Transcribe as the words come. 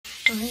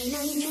Good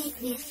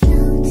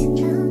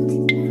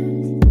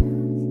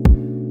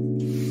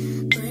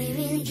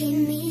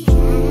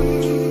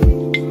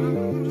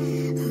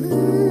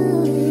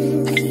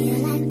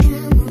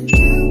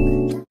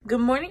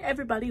morning,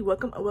 everybody.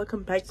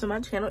 Welcome back to my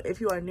channel. If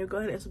you are new, go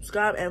ahead and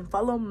subscribe and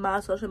follow my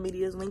social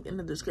medias linked in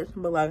the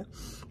description below.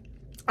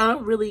 I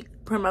don't really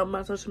promote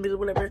my social media,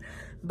 whatever,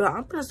 but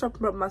I'm gonna start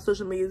promoting my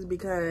social medias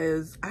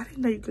because I didn't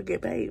know you could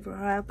get paid for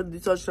half of the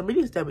social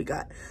medias that we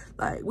got.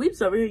 Like, we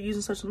just over here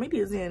using social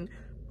medias and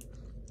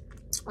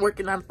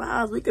working on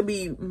files. We could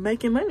be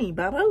making money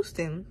by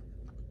posting,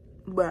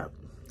 but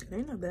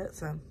they know that.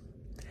 So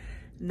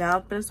now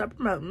I'm gonna start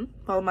promoting.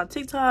 Follow my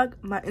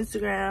TikTok, my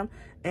Instagram,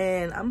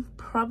 and I'm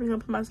probably gonna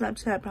put my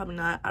Snapchat. Probably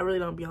not. I really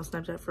don't be on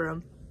Snapchat for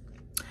them.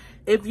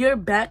 If you're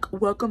back,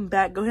 welcome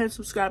back. Go ahead and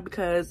subscribe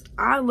because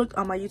I looked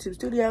on my YouTube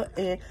studio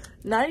and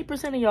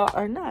 90% of y'all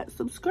are not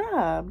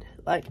subscribed.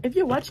 Like, if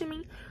you're watching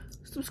me,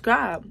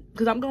 subscribe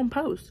because I'm gonna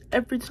post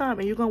every time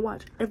and you're gonna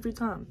watch every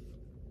time.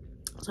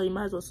 So you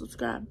might as well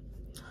subscribe.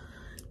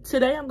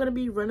 Today I'm gonna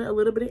be running a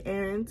little bit of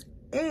errands,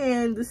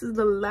 and this is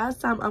the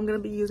last time I'm gonna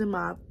be using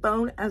my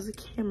phone as a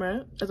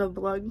camera, as a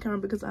vlogging camera,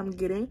 because I'm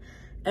getting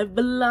a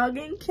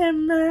vlogging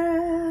camera.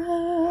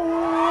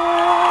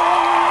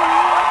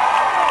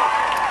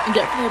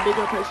 Definitely a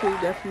bigger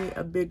purchase, definitely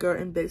a bigger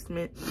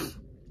investment.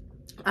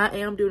 I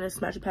am doing a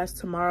Smash Pass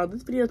tomorrow.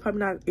 This video is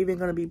probably not even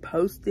going to be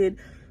posted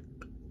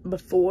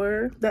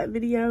before that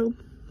video.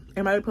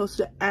 It might be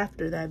posted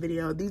after that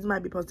video. These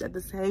might be posted at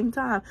the same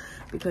time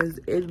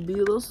because it'd be a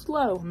little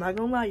slow. I'm not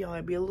going to lie, y'all.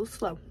 It'd be a little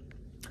slow.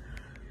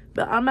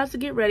 But I'm about to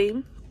get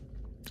ready.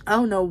 I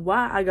don't know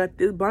why I got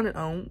this bonnet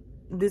on.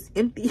 This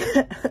empty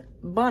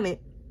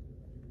bonnet.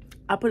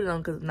 I put it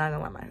on because I'm not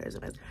going to lie, my hair is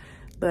a mess.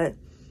 But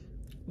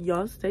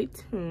y'all stay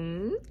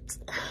tuned.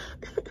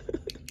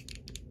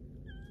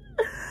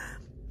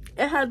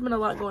 It has been a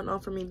lot going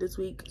on for me this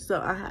week, so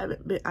I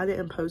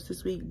didn't post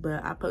this week,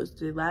 but I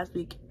posted last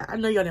week. I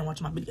know y'all didn't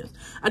watch my videos.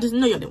 I just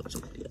know y'all didn't watch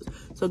my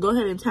videos. So go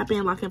ahead and tap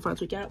in, lock in for a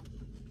tweak out.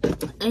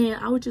 And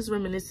I was just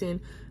reminiscing.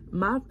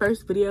 My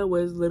first video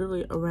was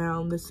literally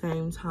around the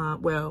same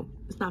time. Well,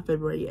 it's not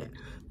February yet,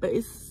 but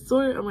it's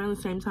sort of around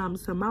the same time.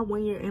 So my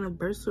 1-year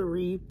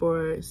anniversary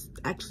for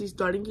actually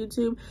starting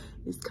YouTube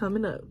is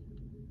coming up.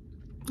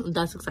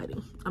 That's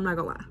exciting. I'm not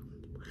gonna lie.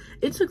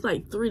 It took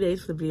like 3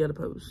 days for the video to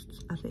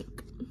post, I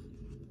think.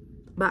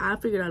 But I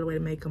figured out a way to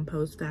make them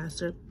post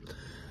faster.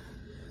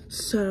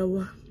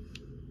 So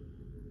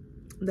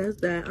that's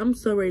that. I'm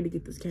so ready to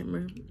get this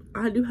camera.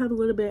 I do have a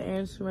little bit of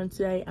errands to run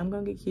today. I'm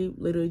gonna get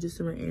cute, literally just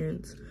to run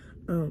errands.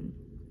 And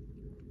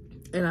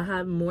I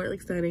have more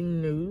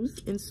exciting news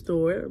in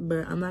store,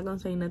 but I'm not gonna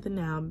say nothing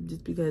now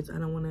just because I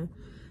don't wanna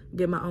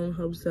get my own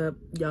hopes up,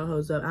 y'all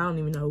hopes up. I don't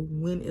even know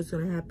when it's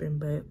gonna happen,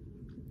 but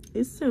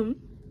it's soon.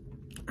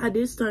 I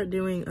did start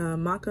doing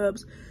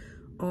mock-ups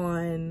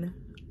on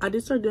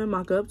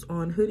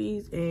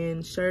hoodies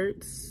and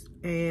shirts,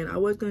 and I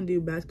was gonna do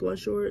basketball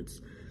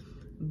shorts,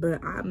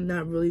 but I'm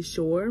not really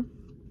sure,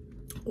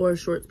 or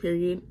shorts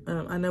period.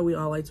 I know we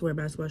all like to wear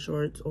basketball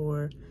shorts,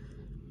 or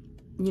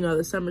you know,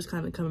 the summer's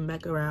kind of coming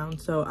back around,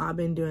 so I've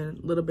been doing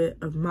a little bit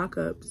of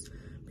mock-ups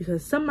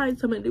because somebody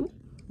told me to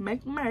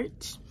make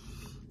merch,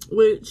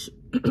 which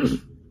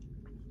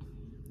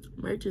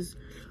merch is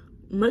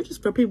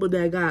for people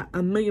that got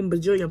a million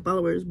bajillion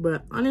followers,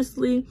 but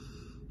honestly,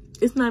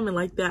 it's not even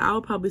like that.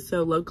 I'll probably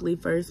sell locally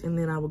first, and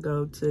then I will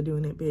go to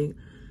doing it big.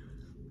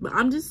 But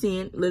I'm just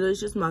seeing, literally,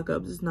 it's just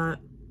mock-ups. It's not,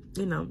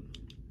 you know,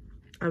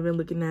 I've been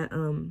looking at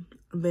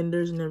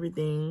vendors and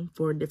everything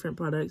for different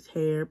products,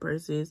 hair,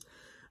 purses,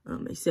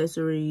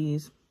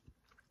 accessories.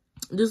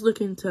 Just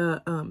looking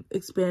to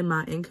expand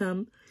my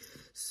income.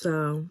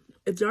 So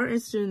if y'all are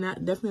interested in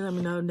that, definitely let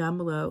me know down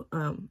below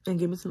and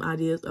give me some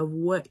ideas of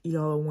what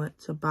y'all want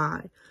to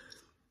buy,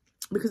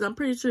 because I'm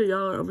pretty sure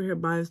y'all are over here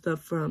buying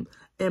stuff from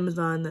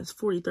Amazon that's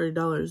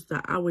 $40-$30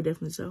 that I would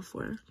definitely sell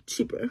for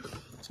cheaper.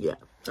 Yeah,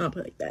 I'll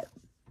put it like that,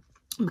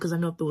 because I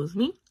know if it was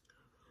me,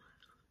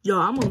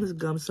 y'all, I'm on this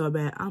gum so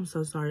bad. I'm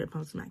so sorry if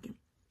I'm smacking.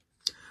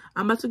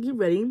 I'm about to get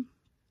ready.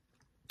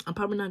 I'm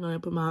probably not gonna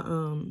put my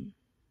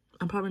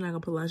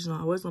put lashes on.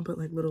 I was gonna put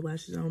like little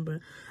lashes on, but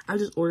I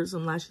just ordered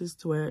some lashes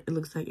to where it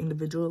looks like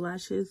individual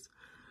lashes.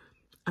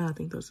 And I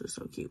think those are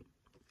so cute.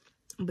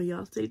 But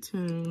y'all stay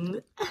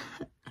tuned.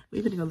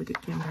 We're gonna go look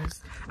at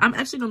cameras. I'm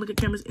actually gonna look at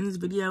cameras in this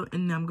video,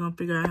 and I'm gonna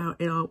figure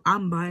out how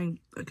I'm buying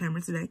a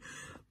camera today,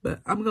 but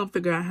I'm gonna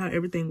figure out how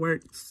everything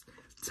works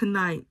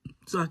tonight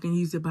so I can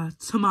use it by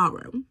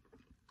tomorrow,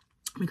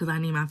 because I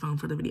need my phone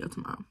for the video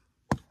tomorrow.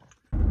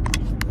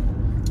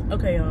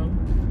 Okay, y'all.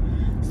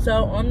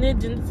 So on the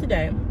agenda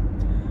today,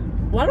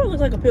 why do I look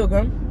like a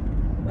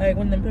pilgrim? Like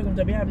when them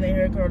pilgrims be having their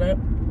hair curled up.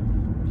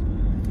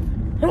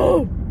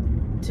 Oh,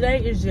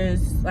 today is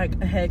just like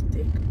a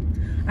hectic.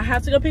 I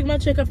have to go pick my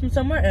chick up from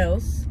somewhere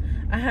else.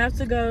 I'm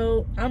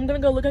gonna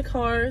go look at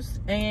cars,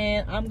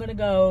 and I'm gonna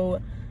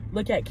go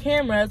look at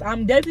cameras.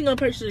 I'm definitely gonna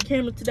purchase a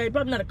camera today.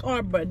 Probably not a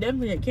car, but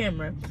definitely a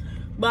camera.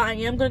 But I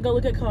am gonna go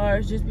look at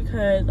cars just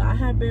because I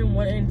have been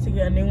wanting to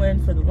get a new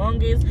one for the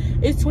longest.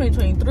 It's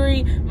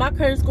 2023. My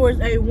credit score is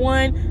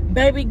A1.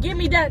 Baby, give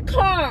me that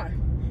car.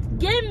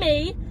 Give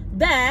me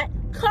that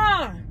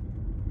car.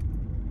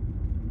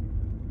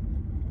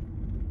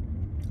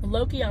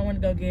 Low-key, I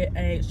want to go get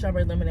a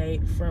strawberry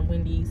lemonade from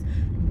Wendy's,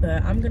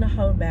 but I'm gonna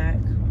hold back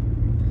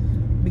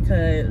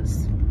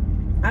because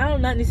I do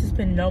not need to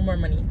spend no more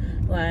money.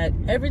 Like,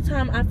 every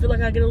time I feel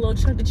like I get a little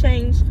chunk of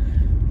change,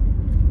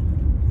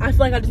 I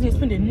feel like I just need to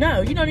spend it.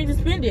 No, you don't need to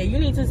spend it. You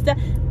need to stack.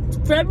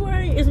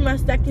 February is my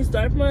stacking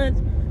start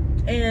month,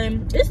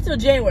 and it's still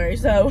January,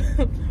 so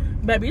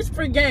baby, it's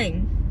free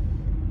game.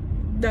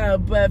 No,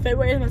 but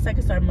February is my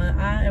second start month.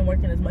 I am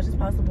working as much as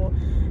possible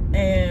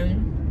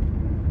and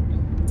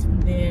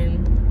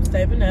then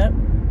saving up.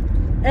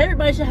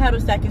 Everybody should have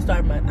a stacking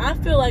start month. I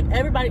feel like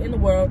everybody in the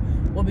world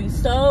will be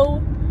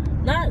so,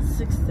 not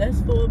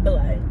successful, but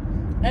like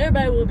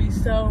everybody will be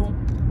so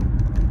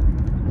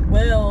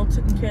well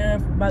taken care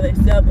of by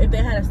themselves if they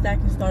had a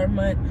stacking start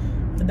month.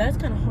 But that's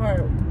kind of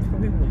hard for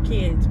people with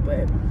kids.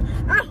 But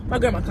my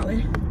grandma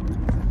calling.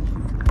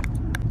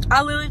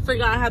 I literally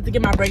forgot I have to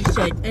get my brakes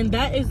checked, and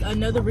that is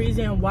another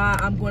reason why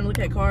I'm going to look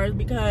at cars,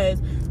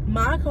 because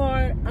my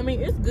car, I mean,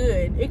 it's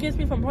good. It gets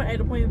me from point A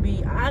to point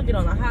B. I get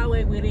on the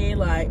highway with it.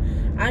 Like,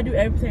 I do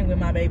everything with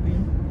my baby.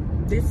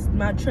 This is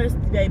my trusty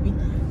baby.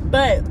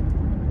 But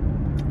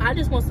I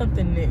just want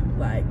something new.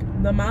 Like,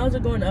 the miles are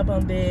going up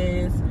on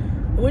this,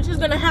 which is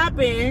going to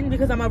happen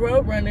because I'm a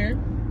road runner.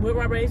 What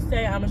my race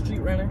say? I'm a street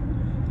runner.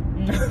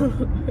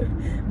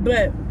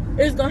 But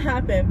it's going to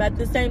happen. But at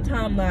the same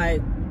time,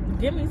 like,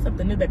 give me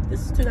something new, baby.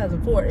 This is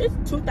 2004.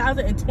 It's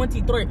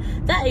 2023.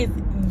 That is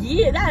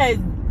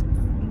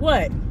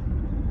what?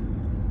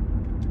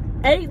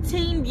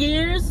 18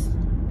 years?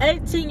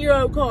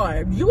 18-year-old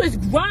car. You is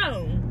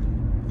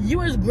grown.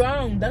 You is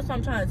grown. That's what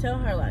I'm trying to tell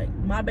her. Like,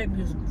 my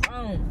baby is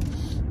grown.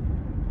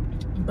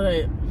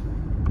 But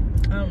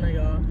I don't know,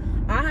 y'all.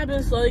 I have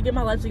been slowly getting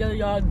my life together,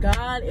 y'all.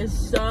 God is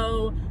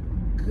so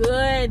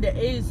good. It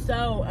is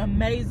so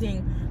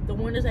amazing, the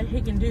wonders that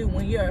he can do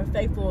when you're a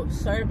faithful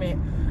servant.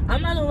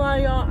 I'm not gonna lie,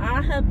 y'all,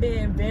 I have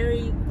been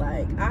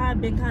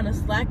kind of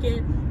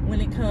slacking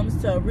when it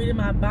comes to reading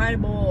my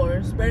Bible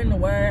or spreading the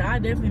word. I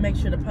definitely make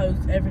sure to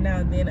post every now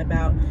and then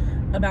about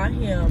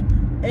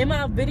him. In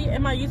my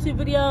YouTube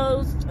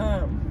videos,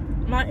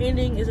 my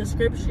ending is a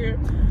scripture,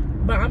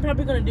 but I'm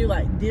probably gonna do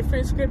like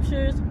different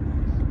scriptures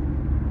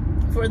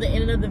for the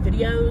end of the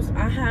videos.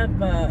 I have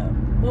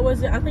what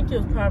was it? I think it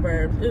was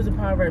Proverbs. It was a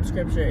Proverbs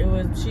scripture. It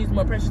was, she's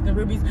more precious than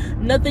rubies.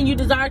 Nothing you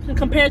desire can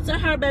compare to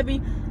her,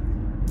 baby.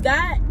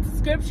 That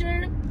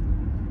scripture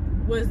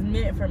was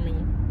meant for me.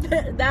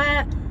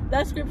 that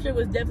scripture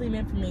was definitely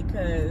meant for me,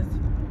 because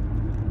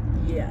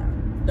yeah,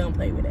 don't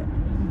play with it.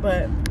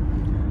 But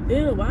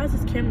ew, why does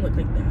this camera look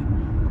like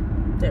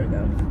that? There we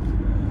go.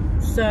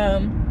 So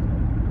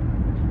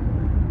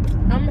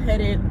I'm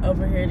headed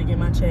over here to get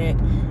my check,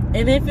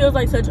 and it feels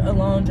like such a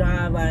long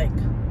drive. Like,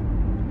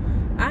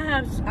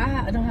 I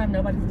don't have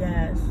nobody's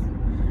gas.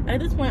 At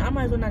this point, I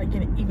might as well not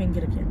even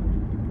get a camera.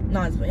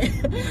 No, it's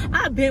fine.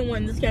 I've been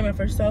wanting this camera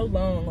for so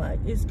long. Like,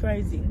 it's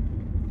crazy.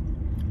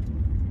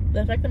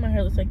 The fact that my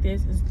hair looks like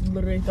this is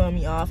literally throwing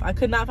me off. I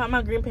could not find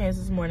my green pants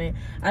this morning.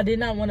 I did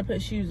not want to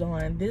put shoes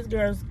on. This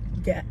girl's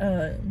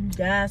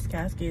gas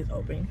casket is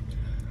open.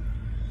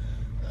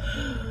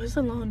 It's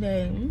a long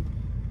day.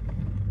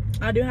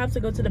 I do have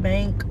to go to the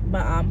bank,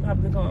 but I'm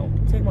probably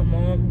going to take my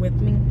mom with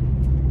me.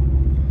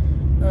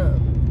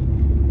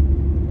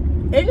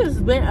 It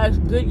has been a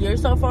good year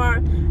so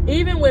far.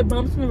 Even with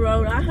bumps in the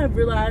road, I have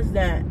realized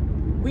that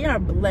we are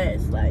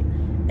blessed. Like,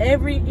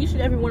 each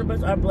and every one of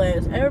us are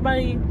blessed.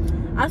 Everybody,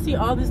 I see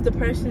all this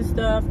depression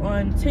stuff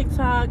on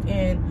TikTok,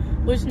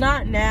 and which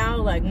not now,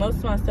 like, most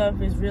of my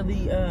stuff is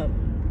really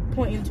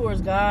pointing towards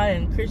God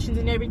and Christians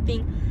and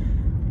everything.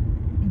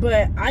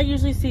 But I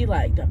usually see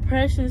like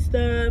depression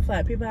stuff,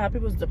 like how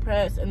people's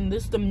depressed, and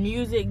the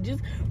music.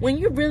 Just when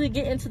you really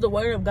get into the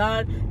word of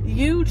God,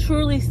 you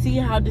truly see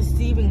how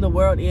deceiving the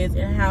world is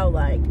and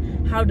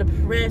how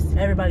depressed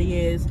everybody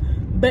is.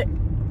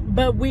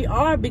 But we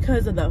are,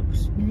 because of the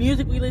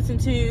music we listen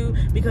to,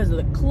 because of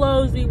the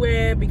clothes we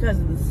wear, because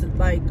of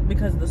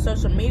the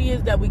social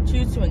medias that we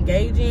choose to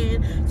engage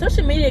in.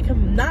 Social media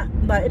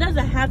it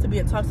doesn't have to be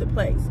a toxic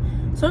place.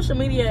 Social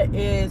media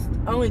is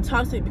only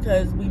toxic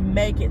because we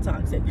make it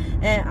toxic.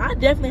 And I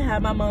definitely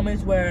have my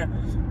moments where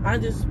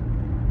I'm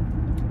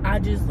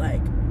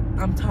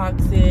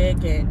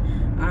toxic and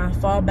I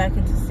fall back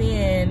into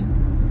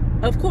sin.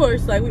 Of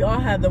course, like, we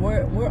all have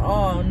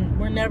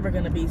we're never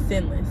gonna be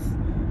sinless,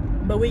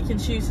 but we can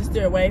choose to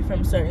steer away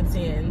from certain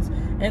sins,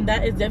 and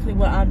that is definitely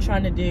what I'm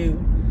trying to do.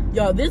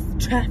 Y'all, this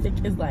traffic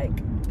is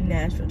like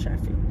Nashville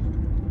traffic,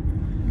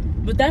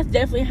 but that's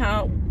definitely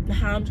how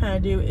I'm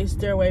trying to do, is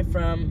steer away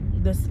from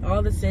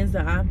all the sins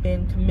that I've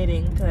been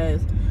committing,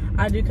 because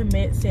I do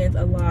commit sins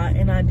a lot,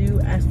 and I do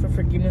ask for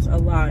forgiveness a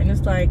lot. And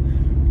it's like,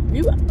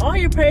 all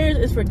your prayers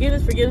is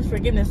forgiveness, forgiveness,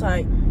 forgiveness.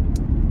 Like,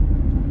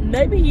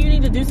 maybe you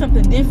need to do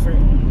something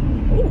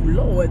different. Oh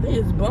Lord, they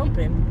is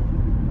bumping.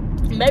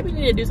 maybe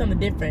need to do something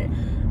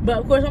different. But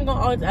of course, I'm gonna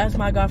always ask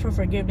my God for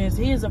forgiveness.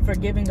 He is a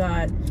forgiving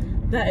God,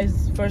 that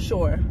is for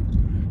sure.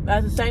 But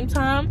at the same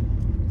time,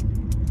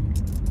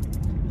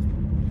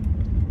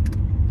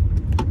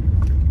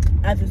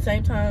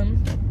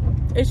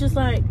 it's just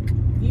like,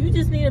 you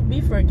just need to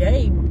be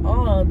forgave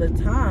all the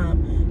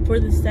time for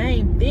the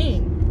same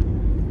thing.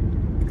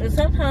 And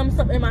sometimes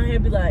something in my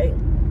head be like,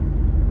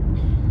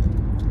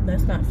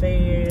 that's not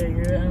fair,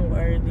 you're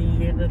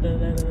unworthy, da, da,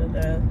 da, da,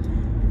 da.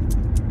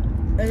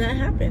 And that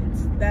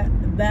happens.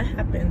 That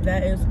happens.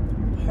 That is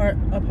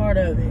a part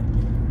of it.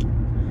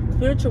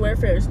 Spiritual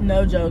warfare is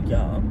no joke,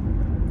 y'all.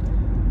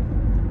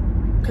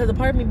 Because a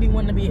part of me be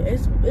wanting to be,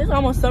 it's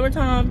almost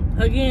summertime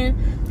again.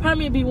 Part of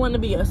me be wanting to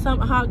be a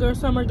hot girl,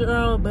 summer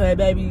girl, but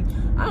baby,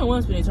 I don't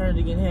want to spend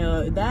eternity in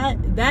hell.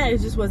 That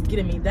is just what's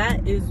getting me.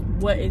 That is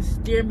what is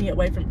steering me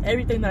away from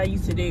everything that I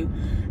used to do.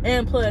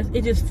 And plus,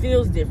 it just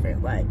feels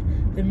different. Like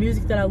the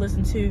music that I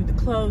listen to, the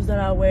clothes that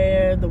I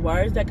wear, the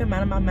words that come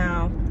out of my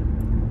mouth.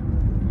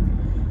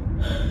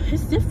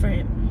 It's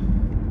different.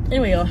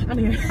 Anyway, y'all, I'm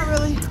here. Not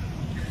really.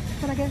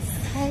 But I guess,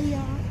 hey,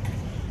 y'all.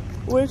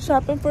 We're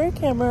shopping for a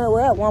camera.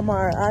 We're at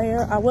Walmart.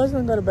 I was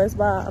gonna go to Best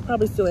Buy. I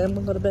probably still am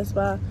gonna go to Best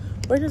Buy.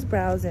 We're just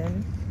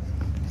browsing.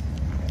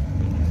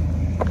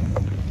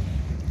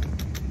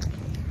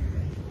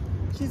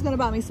 She's gonna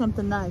buy me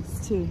something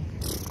nice too.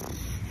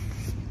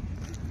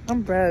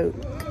 I'm broke.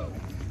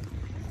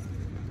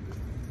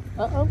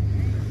 Uh-oh.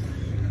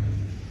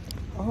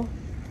 Oh,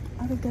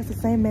 I think that's the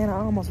same man I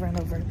almost ran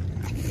over.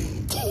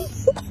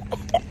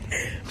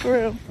 For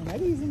real. Well,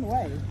 maybe he's in the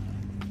way.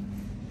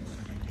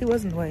 He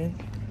was in the way.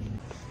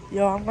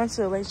 Yo, I'm going to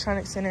the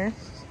Electronics Center.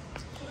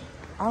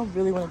 I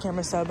really want a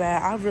camera so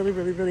bad. I really,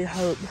 really, really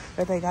hope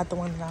that they got the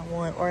one that I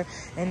want,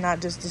 and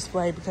not just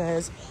display,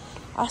 because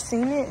I've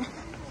seen it,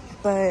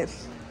 but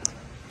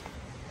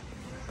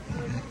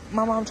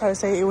my mom tried to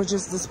say it was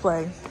just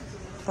display.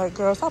 Like,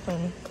 girl, stop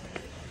playing me.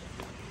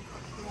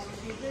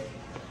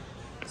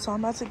 So I'm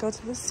about to go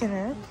to the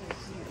center.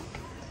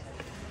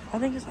 I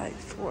think it's like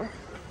four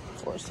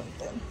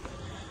something.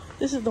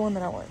 This is the one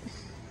that I want.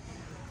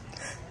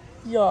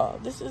 Y'all,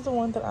 this is the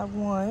one that I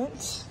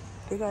want.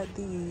 They got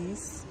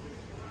these.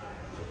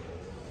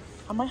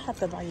 I might have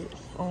to buy it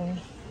on.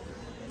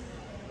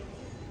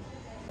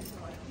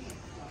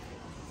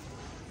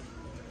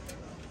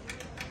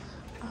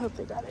 I hope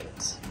they got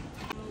it.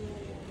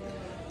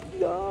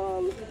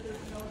 Y'all.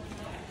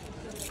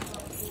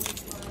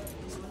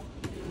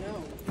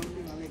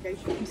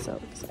 I'm so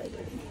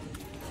excited.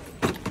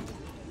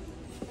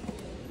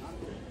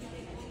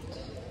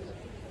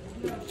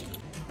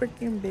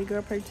 Freaking big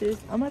girl purchase.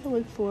 I'm about to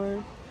look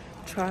for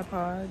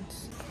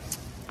tripods.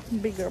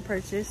 Big girl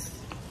purchase.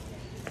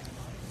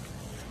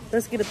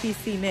 Let's get a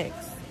PC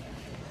next.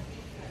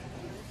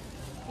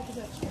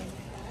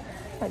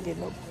 Not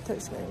getting no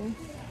touchscreen.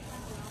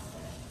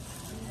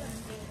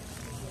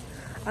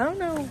 I don't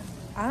know.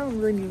 I don't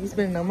really need to be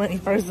spending no money,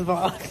 first of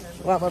all,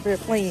 while I'm up here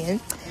playing.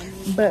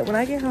 But when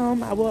I get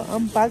home, I will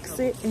unbox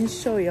it and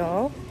show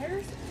y'all.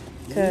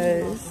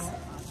 Because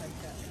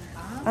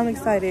I'm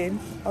excited.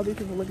 All these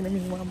people looking at me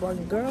while I'm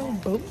vlogging. Girl,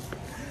 boom,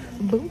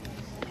 boom.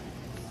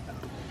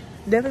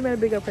 Definitely made a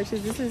big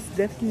purchase. This is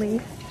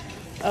definitely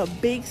a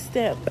big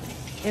step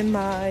in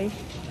my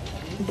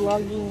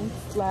blogging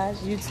 /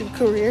 YouTube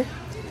career.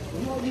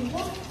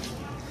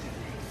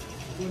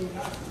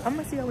 I'm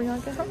gonna see how we all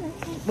get home.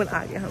 When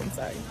I get home,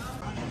 sorry.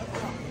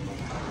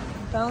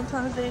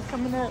 Valentine's Day is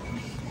coming up.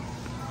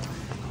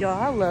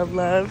 Y'all, I love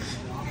love.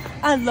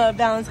 I love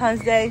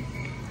Valentine's Day.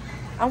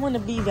 I want to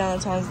be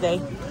Valentine's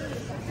Day.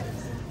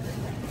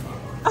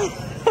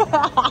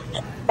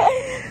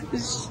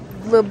 Just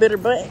a little bitter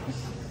butt.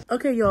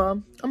 Okay,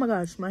 y'all. Oh my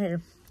gosh, my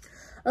hair.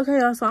 Okay,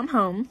 y'all, so I'm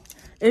home.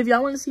 If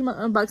y'all want to see my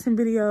unboxing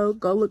video,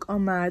 go look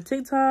on my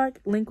TikTok.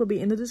 Link will be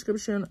in the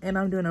description. And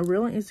I'm doing a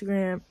reel on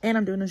Instagram. And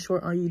I'm doing a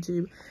short on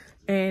YouTube.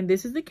 And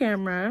this is the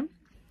camera.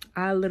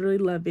 I literally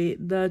love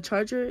it. The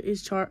charger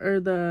is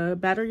the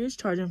battery is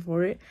charging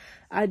for it.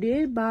 I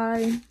did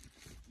buy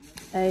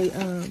a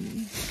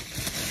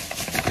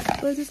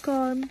what is this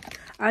called?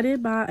 I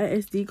did buy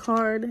an SD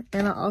card,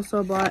 and I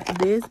also bought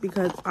this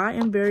because I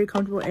am very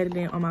comfortable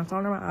editing on my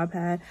phone or my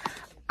iPad.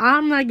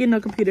 I'm not getting a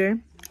computer.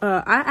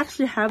 I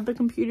actually have the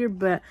computer,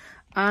 but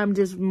I'm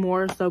just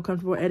more so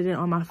comfortable editing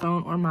on my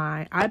phone or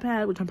my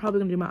iPad, which I'm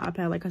probably gonna do my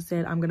iPad. Like I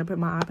said, I'm gonna put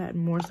my iPad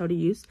more so to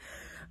use.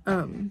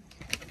 But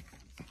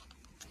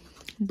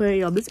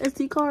y'all, this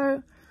SD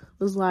card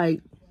was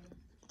like,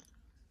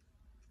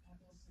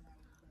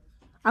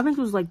 I think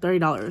it was like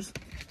 $30.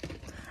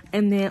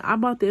 And then I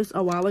bought this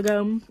a while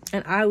ago,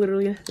 and I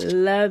literally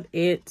love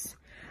it.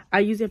 I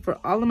use it for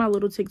all of my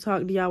little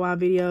TikTok DIY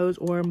videos,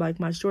 or like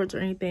my shorts or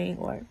anything,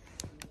 or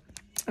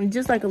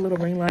just like a little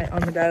ring light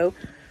on the go.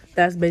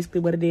 That's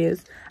basically what it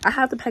is. I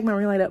have to pack my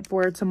ring light up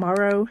for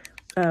tomorrow.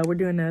 We're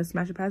doing a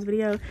Smash or Pass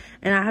video,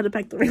 and I have to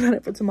pack the ring light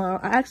up for tomorrow.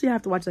 I actually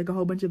have to watch like a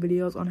whole bunch of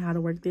videos on how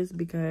to work this,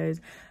 because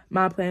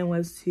my plan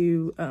was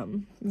to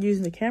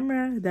use the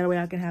camera. That way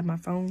I can have my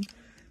phone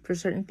for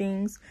certain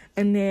things.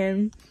 And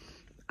then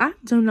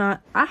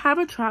I have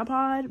a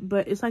tripod,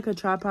 but it's like a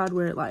tripod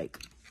where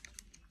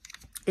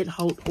it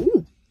holds,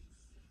 ooh,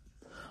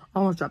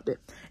 almost dropped it.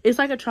 It's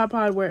like a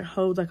tripod where it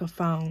holds like a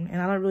phone, and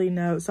I don't really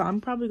know. So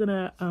I'm probably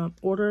gonna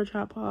order a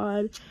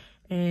tripod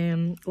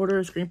and order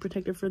a screen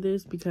protector for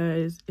this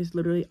because it's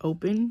literally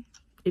open.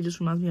 It just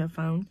reminds me of a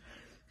phone,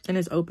 and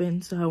it's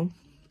open. So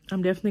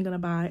I'm definitely gonna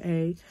buy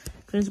a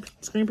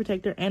screen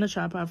protector and a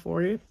tripod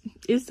for it.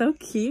 It's so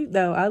cute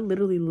though. I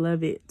literally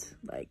love it.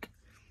 Like,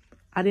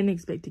 I didn't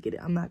expect to get it,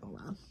 I'm not gonna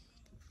lie,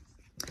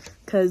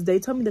 because they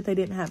told me that they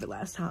didn't have it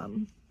last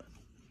time,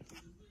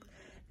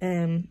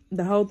 and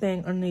the whole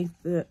thing underneath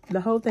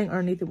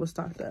it was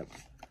stocked up.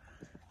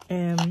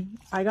 And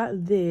I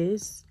got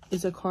this.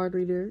 It's a card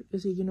reader.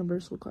 It's a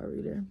universal card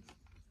reader.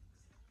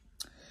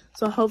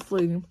 So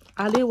hopefully,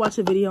 I did watch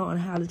a video on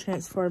how to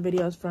transfer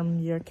videos from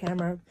your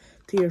camera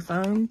to your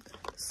phone,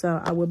 so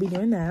I will be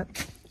doing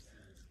that.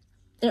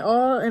 And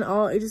all in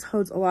all, it just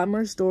holds a lot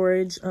more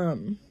storage.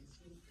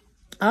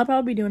 I'll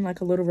probably be doing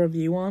like a little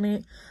review on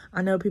it.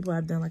 I know people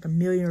have done like a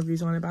million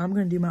reviews on it, but I'm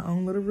gonna do my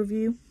own little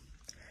review.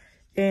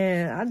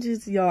 And I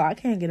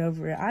can't get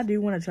over it. I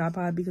do want a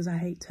tripod because I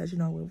hate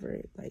touching all over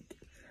it. Like,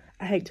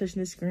 I hate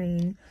touching the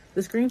screen.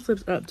 The screen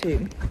flips up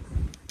too.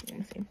 Let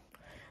me see.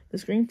 The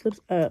screen flips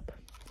up.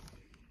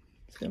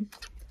 So,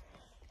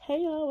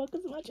 hey y'all,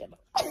 welcome to my channel.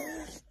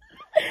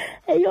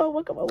 Hey y'all,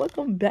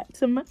 welcome back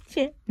to my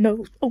channel.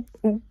 No,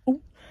 oh.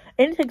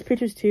 And it takes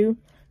pictures too.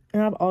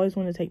 And I've always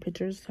wanted to take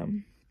pictures. So,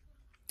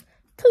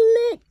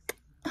 click.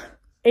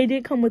 It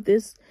did come with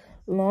this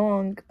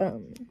long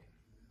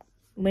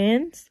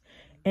lens,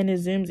 and it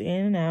zooms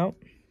in and out.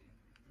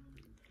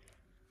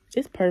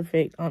 It's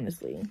perfect,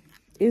 honestly.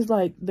 It's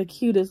like the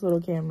cutest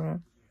little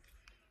camera.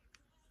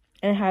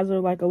 And it has a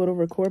little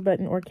record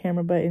button or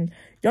camera button.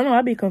 Y'all know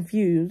I'd be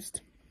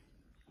confused.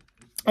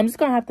 I'm just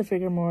gonna have to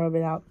figure more of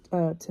it out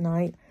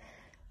tonight.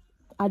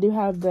 I do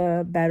have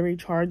the battery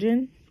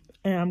charging,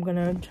 and I'm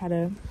gonna try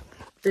to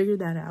figure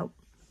that out.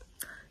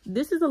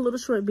 This is a little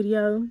short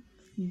video,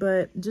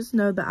 but just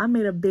know that I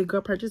made a big girl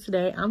purchase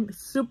today. I'm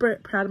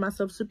super proud of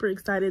myself, super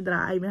excited that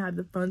I even have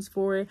the funds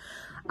for it.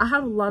 I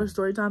have a lot of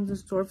story times in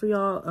store for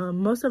y'all.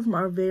 Most of them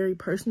are very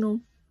personal,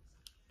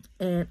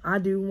 and I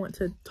do want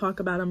to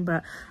talk about them,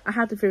 but I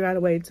have to figure out a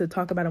way to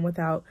talk about them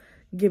without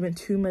giving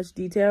too much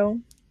detail,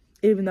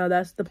 even though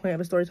that's the point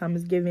of a story time,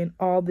 is giving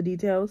all the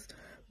details.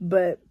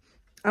 But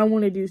I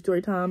want to do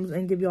story times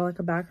and give y'all like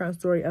a background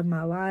story of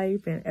my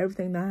life and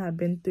everything that I have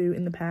been through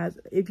in the past.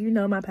 If you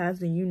know my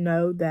past, then you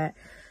know that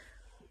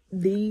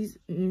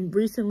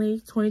recently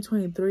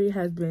 2023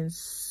 has been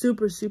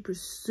super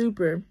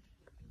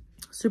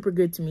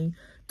good to me.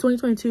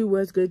 2022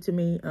 was good to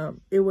me.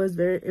 It was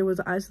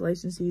an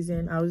isolation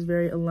season. I was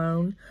very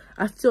alone.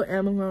 I still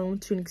am alone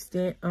to an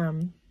extent.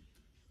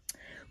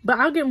 But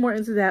I'll get more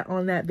into that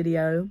on that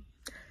video.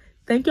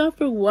 Thank y'all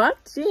for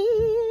watching.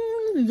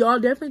 Y'all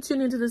definitely tune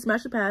into the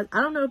Smash the Pass.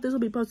 I don't know if this will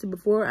be posted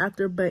before or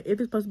after, but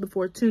if it's posted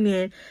before, tune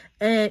in.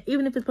 And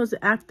even if it's posted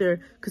after,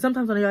 because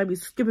sometimes I know y'all be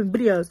skipping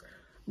videos,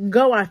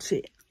 go watch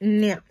it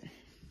now.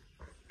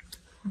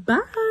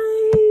 Bye.